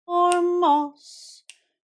moss.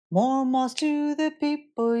 More moss to the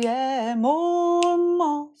people, yeah, more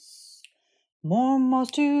moss. More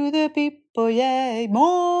moss to the people, yeah,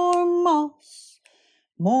 more moss.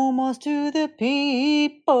 More moss to the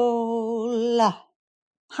people.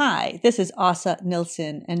 Hi, this is Asa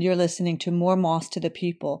Nilsson, and you're listening to More Moss to the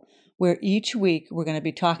People, where each week we're going to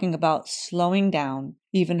be talking about slowing down,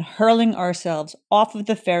 even hurling ourselves off of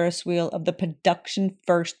the Ferris wheel of the production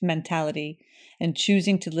first mentality, and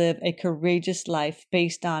choosing to live a courageous life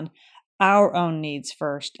based on our own needs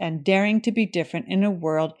first, and daring to be different in a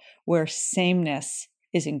world where sameness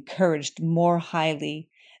is encouraged more highly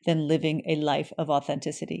than living a life of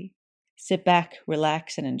authenticity. Sit back,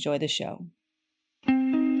 relax, and enjoy the show.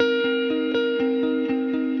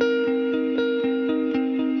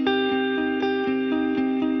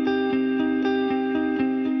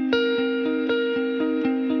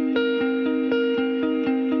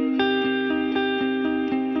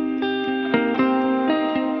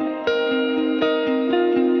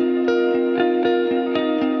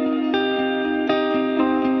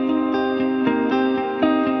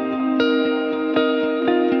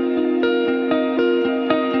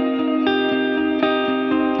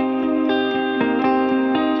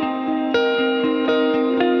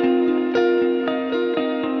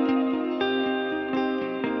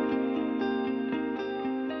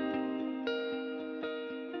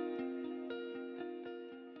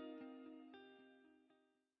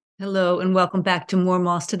 Hello and welcome back to More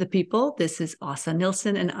Moss to the People. This is Asa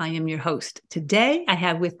Nilsson and I am your host. Today I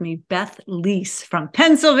have with me Beth Leese from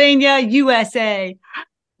Pennsylvania, USA.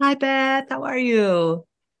 Hi Beth, how are you?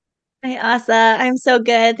 Hi, Asa. I'm so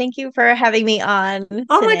good. Thank you for having me on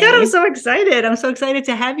Oh my God, today. I'm so excited. I'm so excited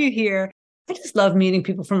to have you here. I just love meeting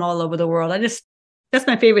people from all over the world. That's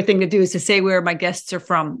my favorite thing to do is to say where my guests are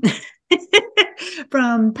from.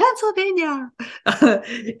 From Pennsylvania.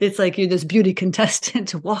 It's like you're this beauty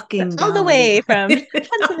contestant walking All the down way from the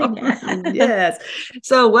Pennsylvania. Yes.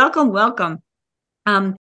 So welcome.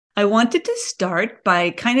 I wanted to start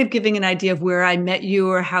by kind of giving an idea of where I met you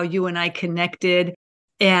or how you and I connected.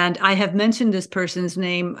 And I have mentioned this person's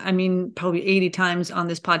name, probably 80 times on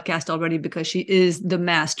this podcast already because she is the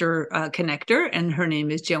master connector, and her name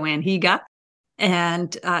is Joanne Higa.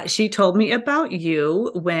 And she told me about you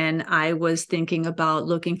when I was thinking about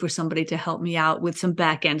looking for somebody to help me out with some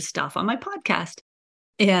back end stuff on my podcast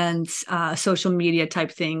and social media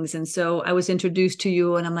type things. And so I was introduced to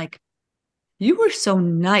you and I'm like, you were so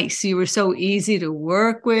nice. You were so easy to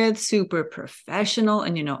work with, super professional.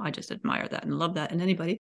 And, I just admire that and love that in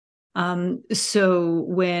anybody. So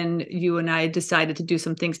when you and I decided to do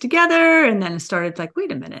some things together and then started like,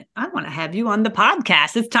 wait a minute, I want to have you on the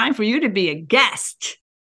podcast. It's time for you to be a guest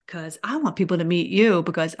because I want people to meet you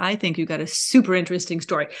because I think you got a super interesting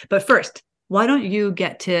story. But first, why don't you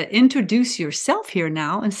get to introduce yourself here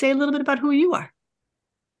now and say a little bit about who you are?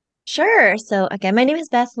 Sure. So, again, my name is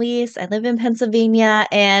Beth Leese. I live in Pennsylvania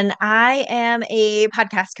and I am a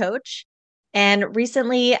podcast coach. And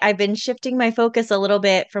recently I've been shifting my focus a little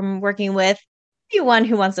bit from working with anyone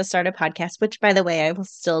who wants to start a podcast, which, by the way, I will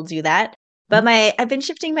still do that. But I've been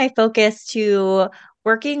shifting my focus to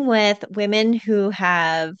working with women who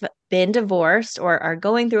have been divorced or are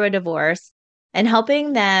going through a divorce and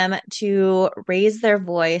helping them to raise their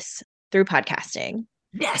voice through podcasting.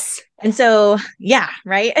 Yes. And so, yeah,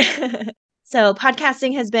 right. So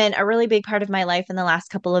podcasting has been a really big part of my life in the last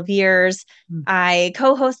couple of years. I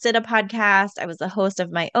co-hosted a podcast. I was the host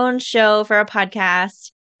of my own show for a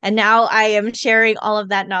podcast. And now I am sharing all of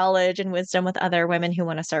that knowledge and wisdom with other women who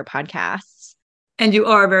want to start podcasts. And you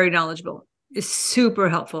are very knowledgeable. It's super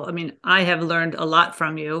helpful. I have learned a lot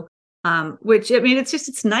from you,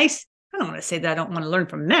 it's nice. I don't want to say that I don't want to learn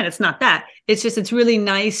from men. It's not that. It's really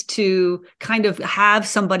nice to kind of have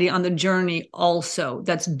somebody on the journey also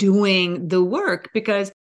that's doing the work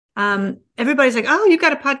because everybody's like, oh, you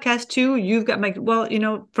got a podcast too. You've got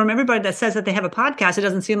from everybody that says that they have a podcast, it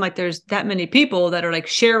doesn't seem like there's that many people that are like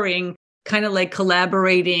sharing, kind of like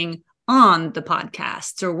collaborating on the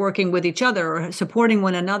podcasts or working with each other or supporting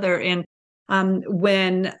one another. And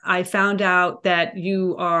when I found out that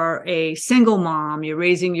you are a single mom, you're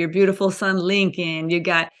raising your beautiful son, Lincoln, you've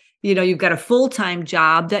got a full-time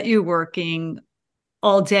job that you're working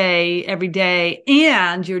all day, every day,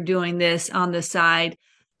 and you're doing this on the side.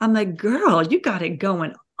 I'm like, girl, you got it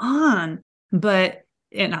going on.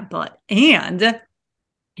 And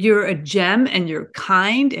you're a gem and you're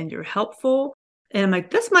kind and you're helpful. And I'm like,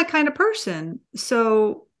 that's my kind of person.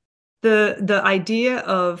 So the idea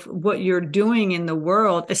of what you're doing in the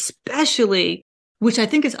world, especially, which I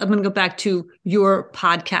think is, I'm going to go back to your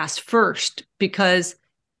podcast first, because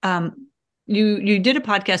you did a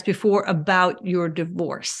podcast before about your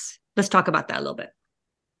divorce. Let's talk about that a little bit.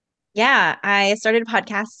 Yeah, I started a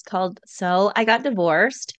podcast called So I Got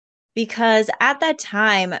Divorced because at that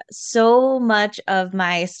time, so much of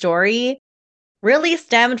my story really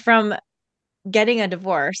stemmed from getting a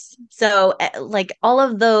divorce. So, like all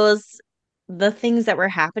of the things that were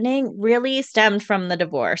happening really stemmed from the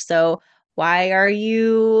divorce. So, why are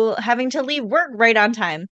you having to leave work right on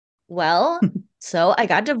time? Well, so I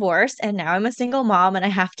got divorced and now I'm a single mom and I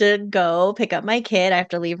have to go pick up my kid. I have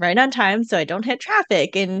to leave right on time so I don't hit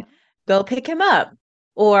traffic and go pick him up.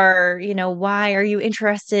 Or, why are you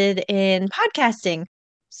interested in podcasting?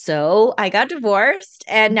 So I got divorced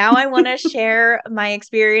and now I want to share my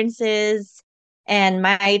experiences and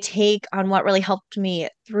my take on what really helped me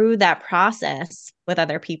through that process with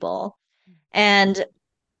other people. And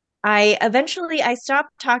I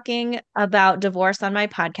stopped talking about divorce on my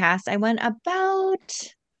podcast. I went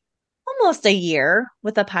about almost a year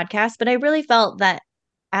with a podcast, but I really felt that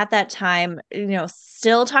at that time,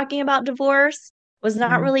 still talking about divorce was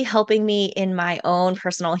not really helping me in my own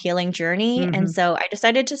personal healing journey. And so I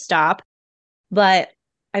decided to stop. But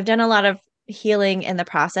I've done a lot of healing in the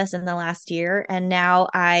process in the last year. And now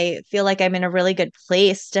I feel like I'm in a really good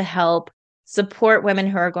place to help support women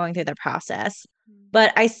who are going through the process.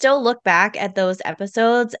 But I still look back at those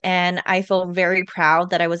episodes and I feel very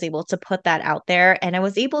proud that I was able to put that out there and I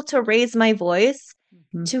was able to raise my voice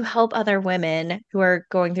to help other women who are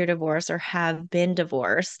going through divorce or have been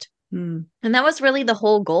divorced. And that was really the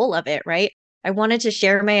whole goal of it, right? I wanted to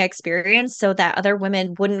share my experience so that other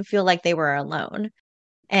women wouldn't feel like they were alone.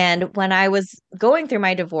 And when I was going through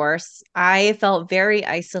my divorce, I felt very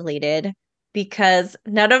isolated because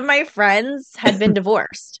none of my friends had been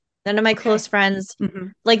divorced. None of my close friends,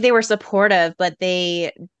 like they were supportive, but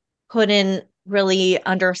they couldn't really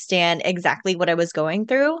understand exactly what I was going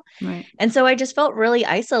through. Right. And so I just felt really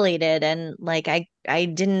isolated and like I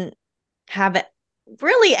didn't have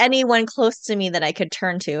really anyone close to me that I could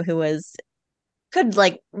turn to who could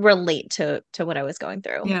like relate to what I was going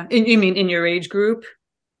through. Yeah. You mean in your age group?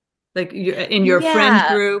 Like in your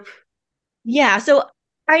friend group? Yeah. So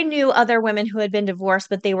I knew other women who had been divorced,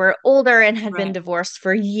 but they were older and had been divorced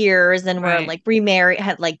for years and were like remarried,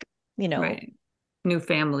 had like, new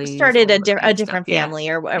families, started a different family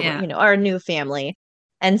or a new family.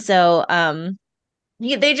 And so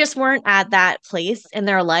they just weren't at that place in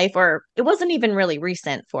their life, or it wasn't even really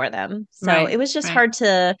recent for them. So it was just hard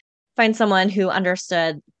to find someone who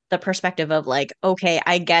understood the perspective of like, okay,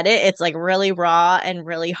 I get it. It's like really raw and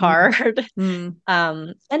really hard. And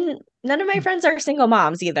none of my friends are single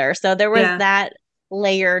moms either. So there was that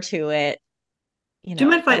layer to it. Do you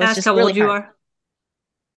mind if I ask how old you are?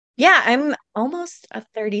 Yeah, I'm almost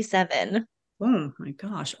 37. Oh my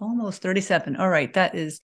gosh, almost 37. All right.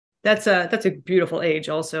 That's a beautiful age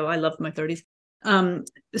also. I love my 30s.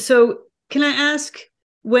 So can I ask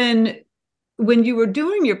when you were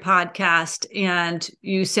doing your podcast and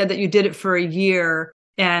you said that you did it for a year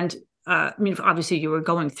and I mean, obviously you were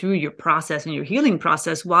going through your process and your healing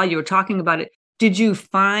process while you were talking about it. Did you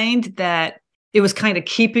find that it was kind of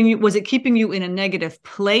was it keeping you in a negative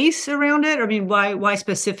place around it? Or, I mean, why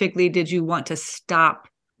specifically did you want to stop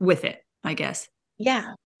with it, I guess?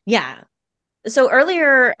 Yeah. Yeah. So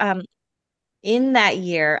earlier in that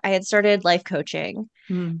year, I had started life coaching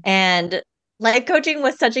and life coaching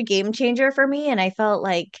was such a game changer for me. And I felt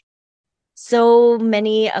like so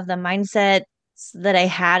many of the mindsets that I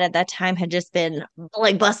had at that time had just been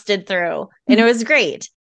like busted through and it was great.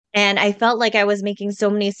 And I felt like I was making so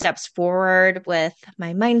many steps forward with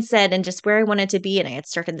my mindset and just where I wanted to be. And I had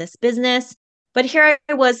started this business, but here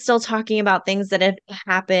I was still talking about things that had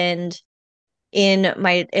happened in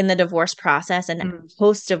the divorce process and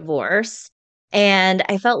post divorce. And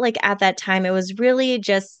I felt like at that time it was really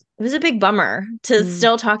just it was a big bummer to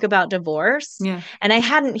still talk about divorce. Yeah. And I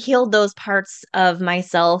hadn't healed those parts of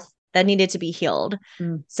myself that needed to be healed.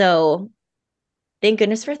 So thank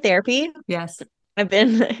goodness for therapy. Yes. I've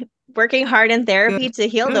been working hard in therapy to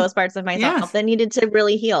heal those parts of myself that needed to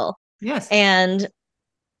really heal. Yes. And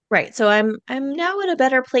right. So I'm now in a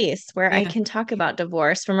better place where I can talk about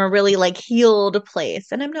divorce from a really like healed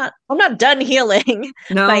place. And I'm not done healing.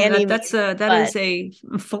 No, by any that is a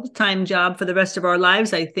full-time job for the rest of our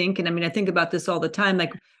lives, I think. And I mean, I think about this all the time.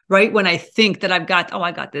 Like right when I think that I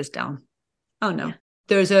got this down. Oh no. Yeah.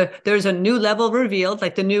 There's a new level revealed,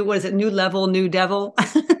 like the new, what is it, new level, new devil?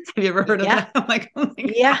 Have you ever heard of that? I'm like, oh my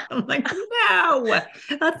God. I'm like, no,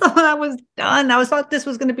 I thought I was done. Thought this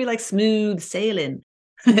was going to be like smooth sailing.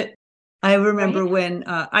 I remember when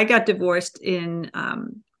I got divorced in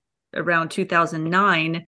around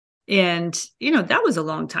 2009, And, that was a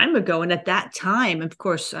long time ago. And at that time, of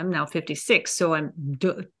course, I'm now 56, so I'm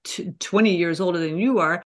 20 years older than you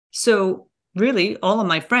are. So really, all of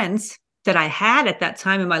my friends that I had at that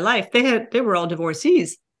time in my life, they were all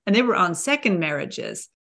divorcees, and they were on second marriages.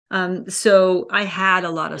 So I had a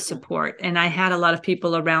lot of support, and I had a lot of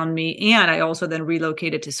people around me. And I also then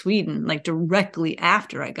relocated to Sweden, like directly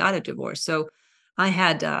after I got a divorce. So I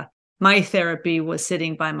had, my therapy was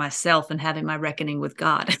sitting by myself and having my reckoning with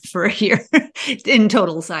God for a year in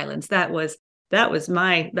total silence. That was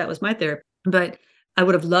my therapy. But I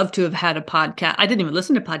would have loved to have had a podcast. I didn't even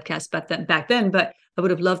listen to podcasts back then, but I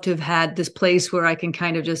would have loved to have had this place where I can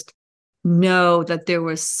kind of just know that there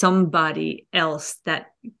was somebody else that,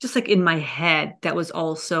 just like in my head, that was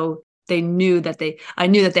also, I knew that they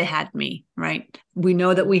had me, right? We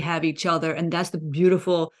know that we have each other. And that's the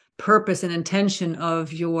beautiful purpose and intention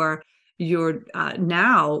of your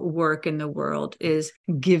now work in the world, is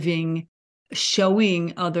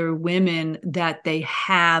showing other women that they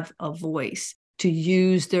have a voice, to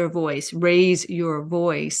use their voice, raise your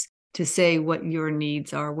voice to say what your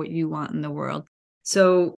needs are, what you want in the world.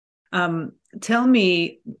 So tell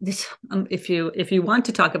me this, if you want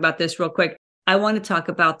to talk about this real quick. I want to talk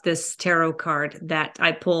about this tarot card that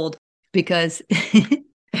I pulled, because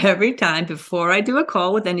every time before I do a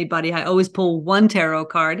call with anybody, I always pull one tarot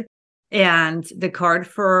card. And the card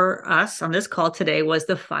for us on this call today was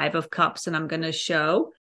the Five of Cups. And I'm going to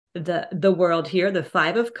show the world here, the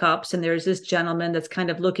Five of Cups. And there's this gentleman that's kind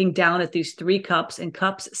of looking down at these three cups, and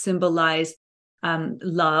cups symbolize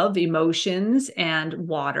love, emotions, and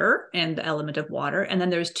water, and the element of water. And then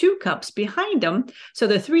there's two cups behind him. So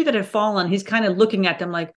the three that have fallen, he's kind of looking at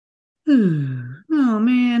them like, oh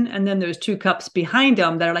man. And then there's two cups behind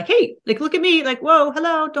him that are like, hey, like, look at me, like, whoa,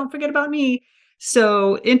 hello, don't forget about me.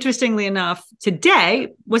 So interestingly enough,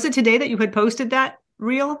 was it today that you had posted that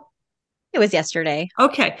reel? It was yesterday.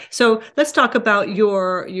 Okay. So let's talk about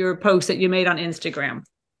your post that you made on Instagram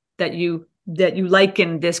that you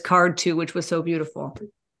likened this card to, which was so beautiful.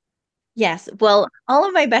 Yes. Well, all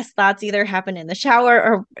of my best thoughts either happen in the shower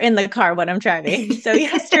or in the car when I'm driving. So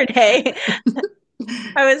yesterday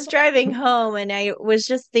I was driving home, and I was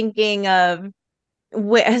just thinking of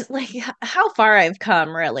like how far I've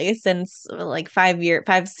come, really, since like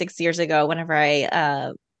 6 years ago, whenever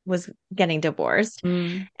I was getting divorced.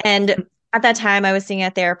 And at that time I was seeing a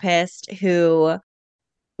therapist who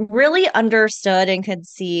really understood and could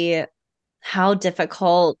see how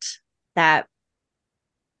difficult that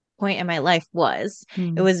point in my life was.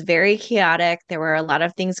 It was very chaotic. There were a lot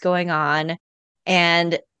of things going on,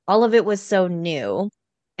 and all of it was so new.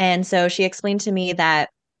 And so she explained to me that,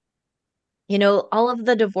 all of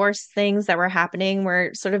the divorce things that were happening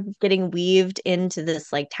were sort of getting weaved into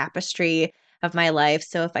this like tapestry of my life.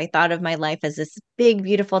 So if I thought of my life as this big,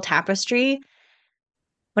 beautiful tapestry,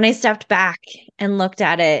 when I stepped back and looked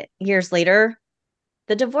at it years later,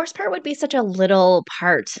 the divorce part would be such a little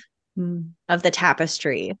part of the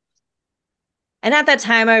tapestry. And at that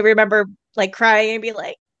time, I remember like crying and be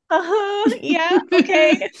like, yeah,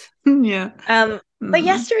 okay. Yeah. But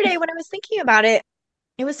yesterday when I was thinking about it,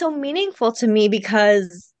 it was so meaningful to me,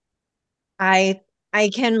 because I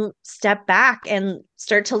can step back and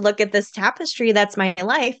start to look at this tapestry that's my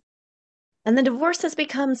life. And the divorce has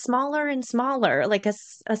become smaller and smaller, like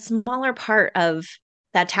a smaller part of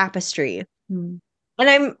that tapestry. And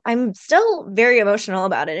I'm still very emotional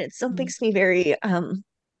about it. It still makes me very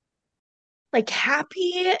like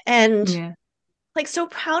happy and like so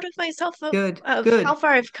proud of myself of how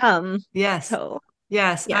far I've come. Yes. So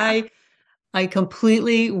yes, yeah. I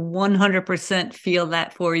completely 100% feel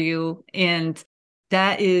that for you. And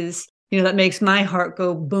that is, that makes my heart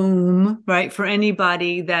go boom, right? For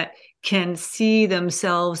anybody that can see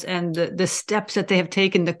themselves and the steps that they have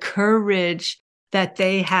taken, the courage that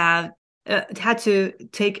they have had to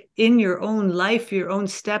take in your own life, your own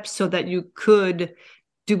steps, so that you could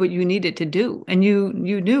do what you needed to do. And you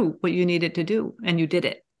knew what you needed to do, and you did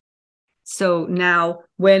it. So now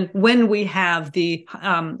when we have the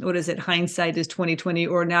what is it, hindsight is 2020,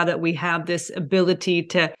 or now that we have this ability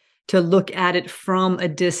to look at it from a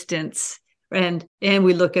distance, and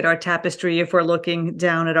we look at our tapestry, if we're looking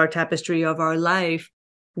down at our tapestry of our life,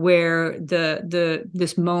 where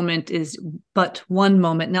this moment is but one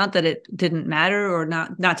moment, not that it didn't matter, or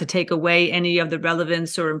not to take away any of the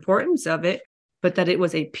relevance or importance of it, but that it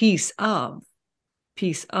was a piece of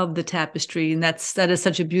the tapestry. And that is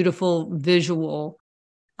such a beautiful visual.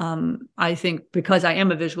 I think, because I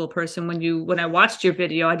am a visual person, when I watched your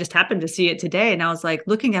video, I just happened to see it today, and I was like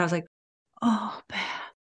looking at it, I was like, oh, Beth,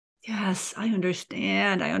 yes, I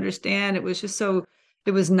understand. It was just so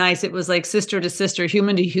it was nice. It was like sister to sister,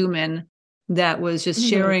 human to human, that was just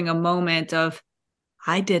sharing a moment of,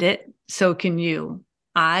 I did it, so can you.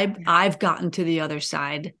 I've gotten to the other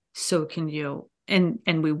side, so can you. And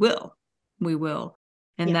we will. We will.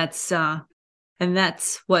 And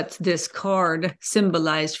that's what this card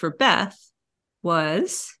symbolized for Beth,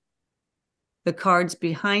 was the cards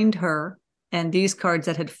behind her, and these cards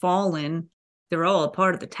that had fallen, they're all a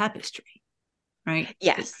part of the tapestry, right?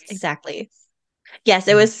 Yes, exactly. Yes,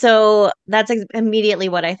 it was so, that's immediately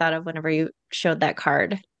what I thought of whenever you showed that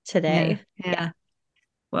card today. Yeah.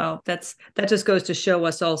 Well, that just goes to show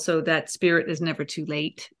us also that spirit is never too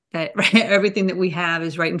late. That right, everything that we have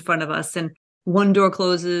is right in front of us, and one door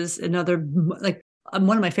closes, another, like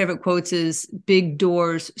one of my favorite quotes is, big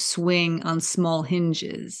doors swing on small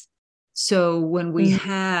hinges. So when we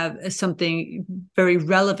have something very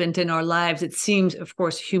relevant in our lives, it seems, of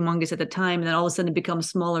course, humongous at the time, and then all of a sudden it becomes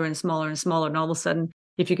smaller and smaller and smaller. And all of a sudden,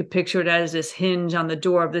 if you could picture it as this hinge on the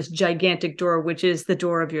door of this gigantic door, which is the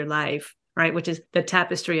door of your life, right? Which is the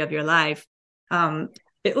tapestry of your life. I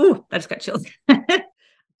just got chills.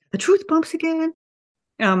 The truth bumps again.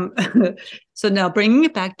 So now bringing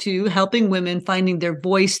it back to helping women finding their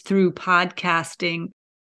voice through podcasting.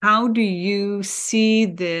 How do you see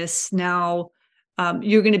this now?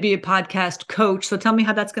 You're going to be a podcast coach. So tell me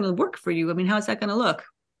how that's going to work for you. I mean, how is that going to look?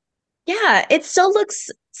 Yeah, it still looks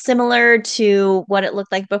similar to what it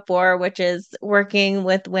looked like before, which is working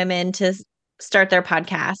with women to start their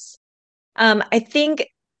podcasts. I think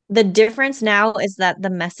the difference now is that the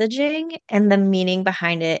messaging and the meaning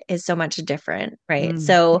behind it is so much different, right?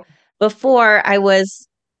 So before I was,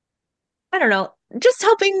 I don't know, just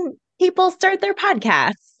helping people start their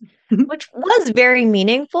podcasts, which was very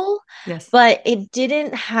meaningful. Yes. But it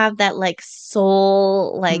didn't have that like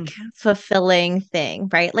soul, like fulfilling thing,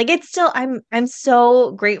 right? Like it's still, I'm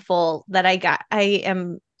so grateful that I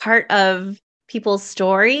am part of people's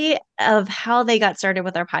story of how they got started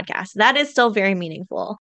with our podcast. That is still very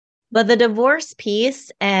meaningful. But the divorce piece,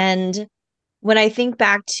 and when I think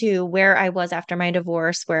back to where I was after my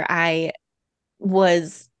divorce, where I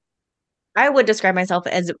would describe myself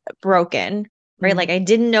as broken, right? Like I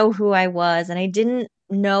didn't know who I was, and I didn't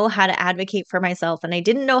know how to advocate for myself, and I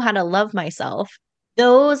didn't know how to love myself.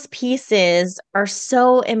 Those pieces are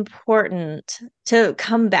so important to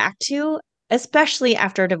come back to, especially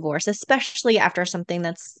after divorce, especially after something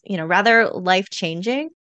that's, rather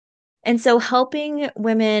life-changing. And so helping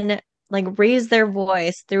women like raise their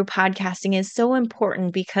voice through podcasting is so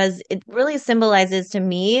important because it really symbolizes to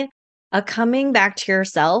me a coming back to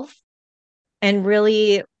yourself and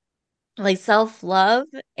really like self-love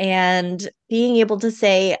and being able to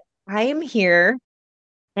say, I am here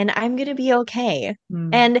and I'm going to be okay.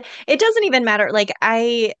 And it doesn't even matter. Like,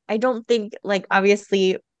 I don't think, like,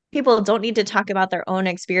 obviously people don't need to talk about their own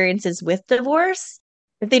experiences with divorce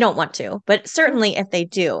if they don't want to, but certainly if they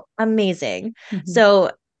do, amazing.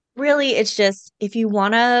 So really it's just, if you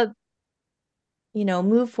want to,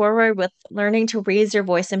 move forward with learning to raise your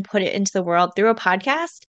voice and put it into the world through a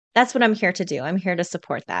podcast, that's what I'm here to do. I'm here to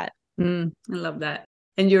support that. I love that.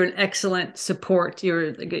 And you're an excellent support.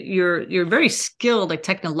 You're very skilled, like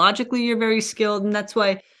technologically, you're very skilled. And that's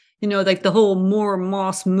why, like the whole More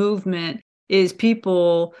Moss movement is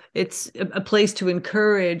it's a place to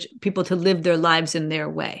encourage people to live their lives in their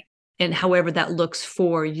way, and however that looks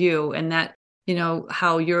for you. And that,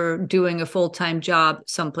 how you're doing a full-time job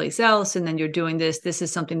someplace else, and then you're doing this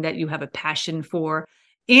is something that you have a passion for.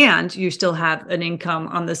 And you still have an income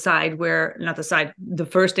on the side the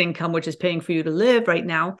first income, which is paying for you to live right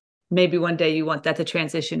now. Maybe one day you want that to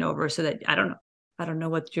transition over, so that, I don't know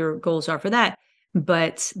what your goals are for that,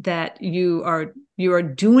 but that you are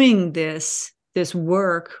doing this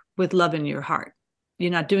work with love in your heart.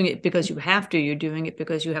 You're not doing it because you have to, you're doing it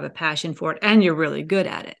because you have a passion for it and you're really good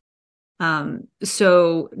at it.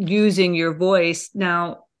 So using your voice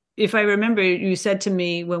now, if I remember, you said to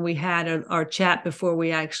me when we had our chat before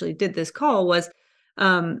we actually did this call was,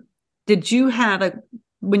 did you have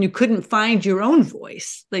when you couldn't find your own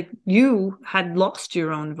voice, like you had lost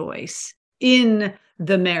your own voice in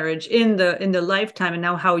the marriage, in the lifetime, and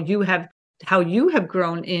now how you have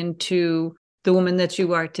grown into the woman that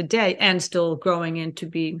you are today and still growing into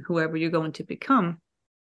being whoever you're going to become.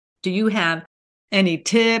 Do you have any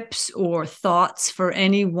tips or thoughts for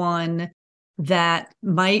anyone that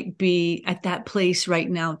might be at that place right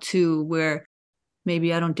now too, where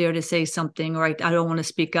maybe I don't dare to say something, or I don't want to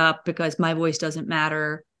speak up because my voice doesn't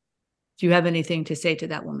matter? Do you have anything to say to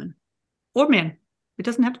that woman or man? It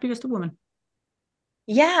doesn't have to be just a woman.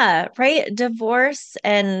 Yeah, right. Divorce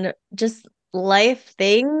and just life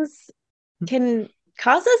things can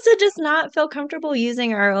cause us to just not feel comfortable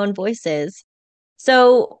using our own voices.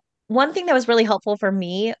 So, one thing that was really helpful for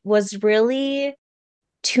me was really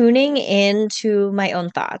tuning into my own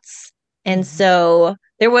thoughts. And so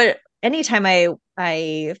there would anytime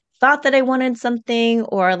I thought that I wanted something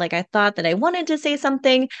or like I thought that I wanted to say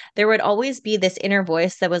something, there would always be this inner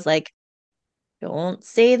voice that was like, don't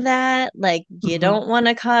say that. Like, you Mm-hmm. don't want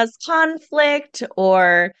to cause conflict,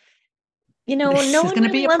 or, no This is one going to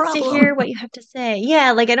really be a wants to hear problem. what you have to say.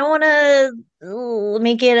 Yeah, like, I don't want to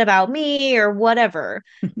make it about me or whatever.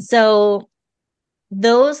 So,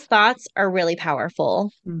 those thoughts are really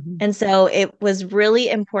powerful. Mm-hmm. And so it was really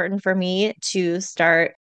important for me to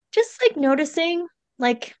start just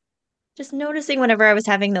like just noticing whenever I was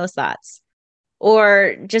having those thoughts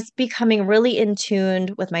or just becoming really in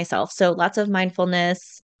tuned with myself. So lots of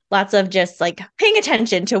mindfulness, lots of just like paying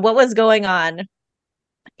attention to what was going on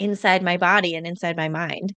inside my body and inside my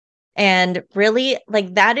mind. And really,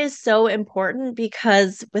 like, that is so important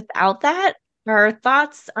because without that, our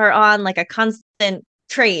thoughts are on like a constant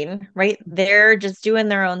train, right? They're just doing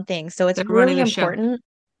their own thing. So it's They're running really the show. important.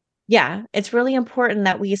 Yeah, it's really important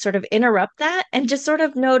that we sort of interrupt that and just sort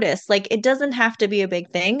of notice. Like, it doesn't have to be a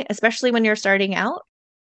big thing, especially when you're starting out,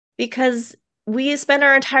 because we spend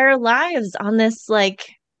our entire lives on this like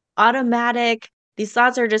automatic, these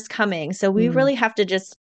thoughts are just coming. So we Mm. really have to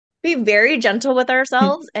just be very gentle with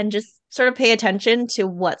ourselves and just sort of pay attention to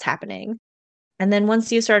what's happening. And then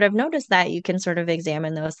once you sort of notice that, you can sort of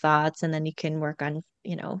examine those thoughts and then you can work on,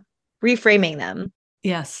 reframing them.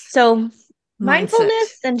 Yes. So Mindset.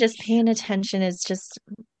 mindfulness and just paying attention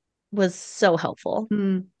was so helpful.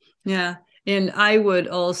 Mm. Yeah. And I would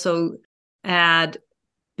also add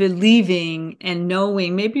believing and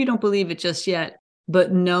knowing, maybe you don't believe it just yet,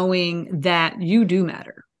 but knowing that you do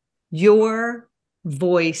matter. Your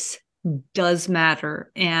voice does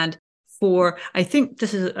matter. And I think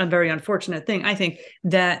this is a very unfortunate thing. I think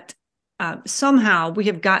that somehow we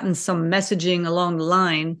have gotten some messaging along the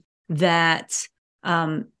line that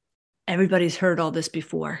everybody's heard all this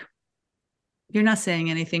before. You're not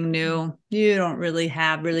saying anything new. You don't really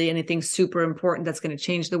have anything super important that's going to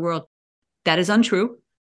change the world. That is untrue.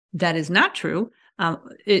 That is not true.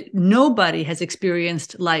 Nobody has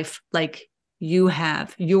experienced life like you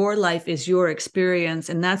have. Your life is your experience.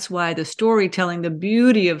 And that's why the storytelling, the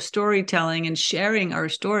beauty of storytelling and sharing our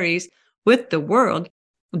stories with the world,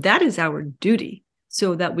 that is our duty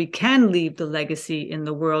so that we can leave the legacy in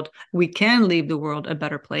the world. We can leave the world a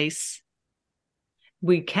better place.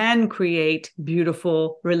 We can create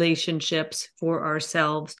beautiful relationships for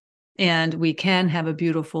ourselves, and we can have a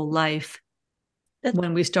beautiful life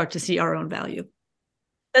when we start to see our own value.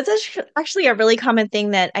 That's actually a really common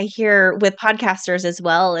thing that I hear with podcasters as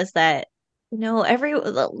well, is that,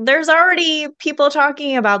 there's already people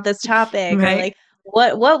talking about this topic, or Right. like,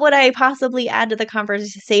 what would I possibly add to the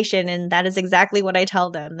conversation? And that is exactly what I tell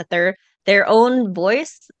them, that their own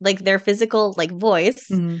voice, like their physical like voice,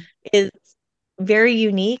 Mm-hmm. is very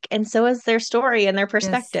unique, and so is their story and their Yes.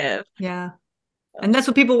 perspective. Yeah. And that's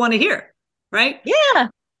what people want to hear, right? Yeah.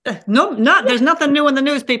 There's nothing new in the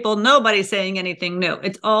news, people. Nobody's saying anything new.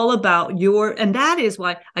 It's all about and that is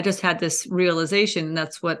why I just had this realization. And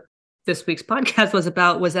that's what this week's podcast was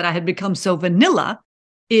about, was that I had become so vanilla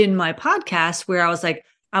in my podcast, where I was like,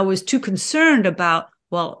 I was too concerned about,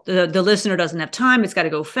 well, the listener doesn't have time. It's got to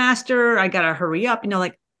go faster. I got to hurry up,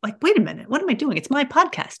 like, wait a minute, what am I doing? It's my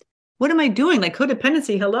podcast. What am I doing? Like,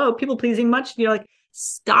 codependency. Hello, people pleasing much, like,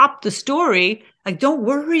 stop the story. Like, don't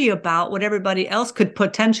worry about what everybody else could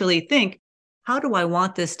potentially think. How do I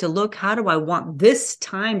want this to look? How do I want this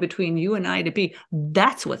time between you and I to be?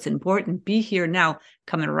 That's what's important. Be here now.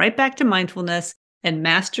 Coming right back to mindfulness and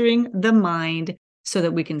mastering the mind so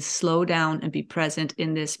that we can slow down and be present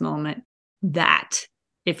in this moment. That,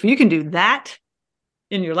 if you can do that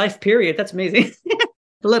in your life, period, that's amazing.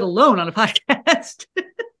 Let alone on a podcast.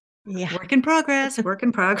 Yeah. Work in progress, work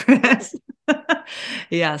in progress.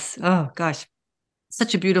 Yes. Oh gosh.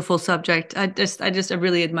 Such a beautiful subject. I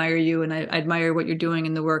really admire you, and I admire what you're doing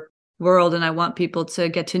in the world. And I want people to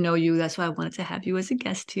get to know you. That's why I wanted to have you as a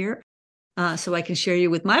guest here, so I can share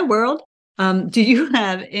you with my world. Do you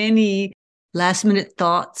have any last minute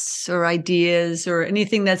thoughts or ideas or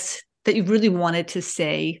anything that you really wanted to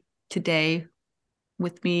say today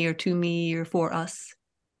with me or to me or for us?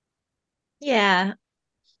 Yeah.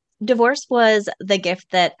 Divorce was the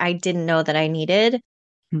gift that I didn't know that I needed.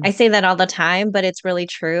 Hmm. I say that all the time, but it's really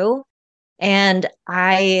true. And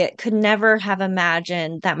I could never have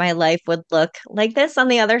imagined that my life would look like this on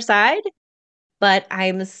the other side. But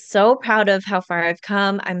I'm so proud of how far I've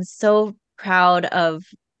come. I'm so proud of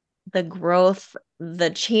the growth, the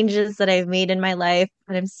changes that I've made in my life.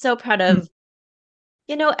 And I'm so proud Mm,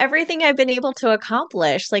 of, everything I've been able to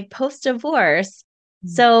accomplish, like post-divorce. mm.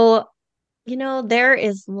 So, there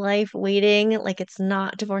is life waiting. Like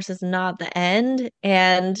divorce is not the end.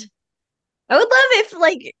 And I would love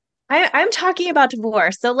if I'm talking about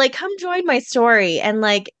divorce. So like come join my story. And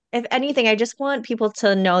like if anything, I just want people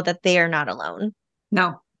to know that they are not alone.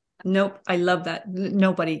 No, nope. I love that.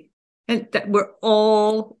 Nobody. And that we're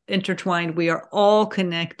all intertwined. We are all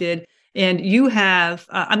connected. And you have,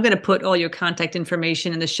 I'm going to put all your contact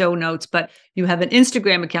information in the show notes, but you have an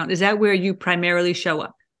Instagram account. Is that where you primarily show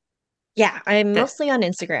up? Yeah, I'm That, mostly on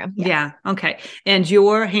Instagram. Yeah. yeah. Okay. And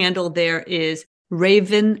your handle there is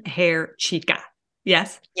Raven Hair Chica.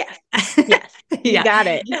 Yes. Yes. Yes. You Yeah. got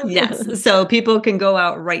it. Yes. So people can go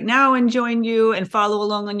out right now and join you and follow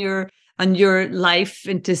along on your life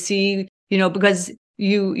and to see, because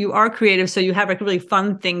you are creative, so you have like really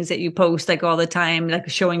fun things that you post like all the time, like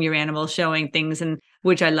showing your animals, showing things, and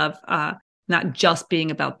which I love, not just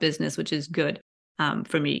being about business, which is good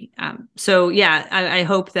for me. So yeah, I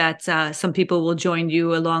hope that some people will join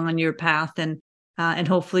you along on your path, and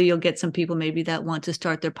hopefully you'll get some people maybe that want to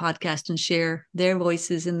start their podcast and share their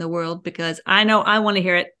voices in the world, because I know I want to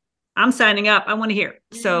hear it. I'm signing up. I want to hear it.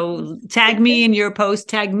 So tag me in your post,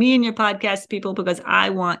 tag me in your podcast, people, because I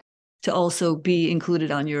want to also be included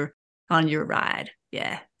on your ride.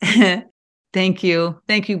 Yeah. Thank you.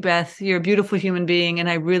 Thank you, Beth. You're a beautiful human being, and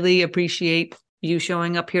I really appreciate you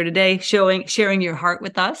showing up here today, sharing your heart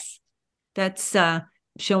with us. That's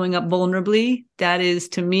showing up vulnerably. That is,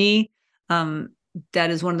 to me, that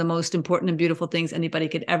is one of the most important and beautiful things anybody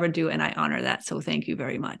could ever do, and I honor that. So thank you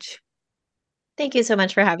very much. Thank you so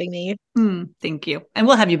much for having me. Thank you. And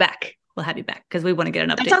we'll have you back. We'll have you back because we want to get an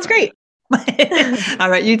update. That sounds from great. You. All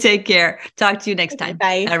right. You take care. Talk to you next Okay, time.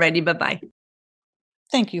 bye. All righty. Bye-bye.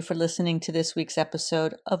 Thank you for listening to this week's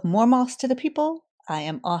episode of More Moths to the People. I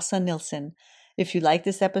am Asa Nilsson. If you like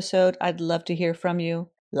this episode, I'd love to hear from you.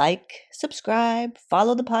 Like, subscribe,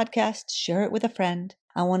 follow the podcast, share it with a friend.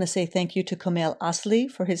 I want to say thank you to Kamel Asli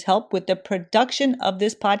for his help with the production of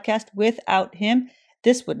this podcast. Without him,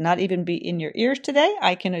 this would not even be in your ears today.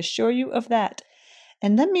 I can assure you of that.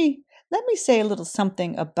 And let me say a little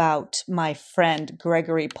something about my friend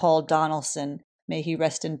Gregory Paul Donaldson. May he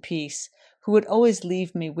rest in peace. Who would always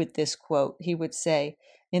leave me with this quote. He would say,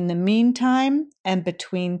 "In the meantime and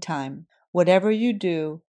between time, whatever you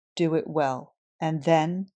do, do it well, and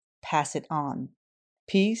then pass it on.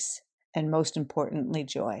 Peace, and most importantly,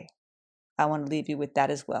 joy." I want to leave you with that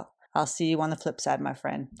as well. I'll see you on the flip side, my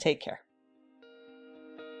friend. Take care.